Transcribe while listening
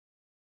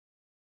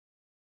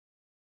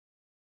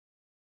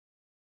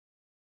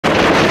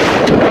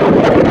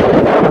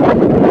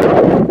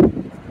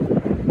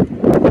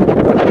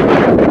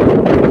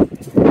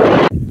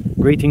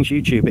Greetings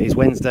YouTube, it is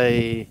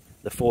Wednesday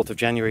the 4th of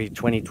January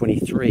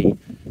 2023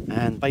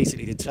 and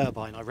basically the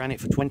turbine, I ran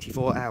it for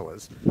 24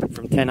 hours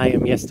from 10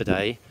 AM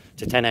yesterday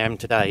to 10 AM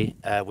today.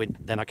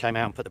 Then I came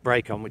out and put the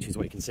brake on, which is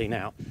what you can see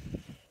now,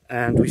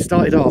 and we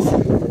started off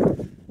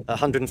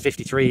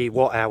 153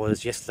 watt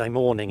hours yesterday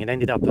morning and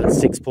ended up at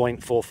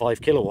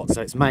 6.45 kilowatts,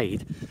 so it's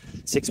made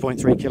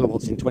 6.3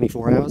 kilowatts in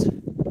 24 hours,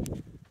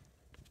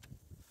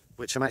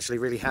 which I'm actually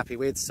really happy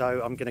with.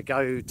 So I'm going to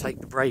go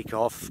take the brake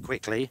off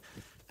quickly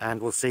and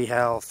we'll see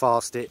how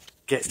fast it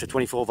gets to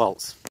 24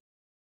 volts.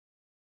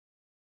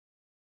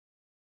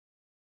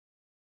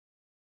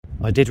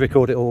 I did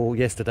record it all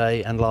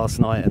yesterday and last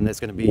night, and there's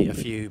going to be a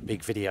few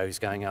big videos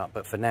going up,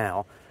 but for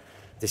now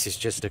this is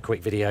just a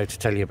quick video to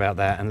tell you about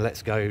that, and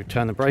let's go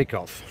turn the brake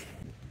off.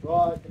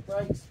 Right, the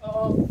brake's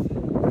off.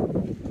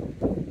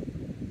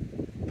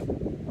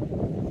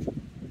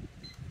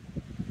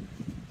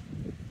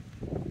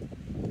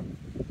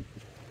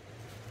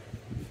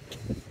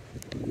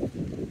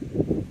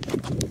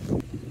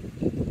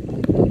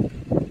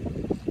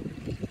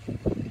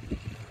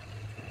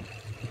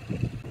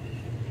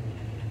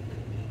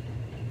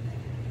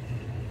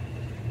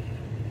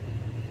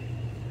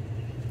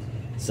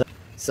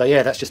 So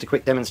yeah, that's just a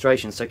quick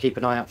demonstration, so keep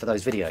an eye out for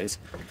those videos.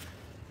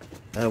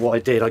 What I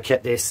did, I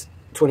kept this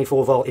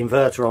 24 volt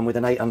inverter on with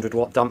an 800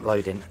 watt dump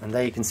load in, and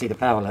there you can see the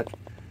power, look,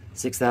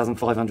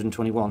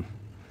 6,521.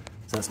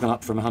 So that's gone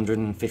up from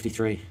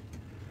 153.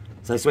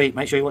 So sweet,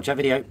 make sure you watch that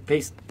video.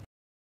 Peace.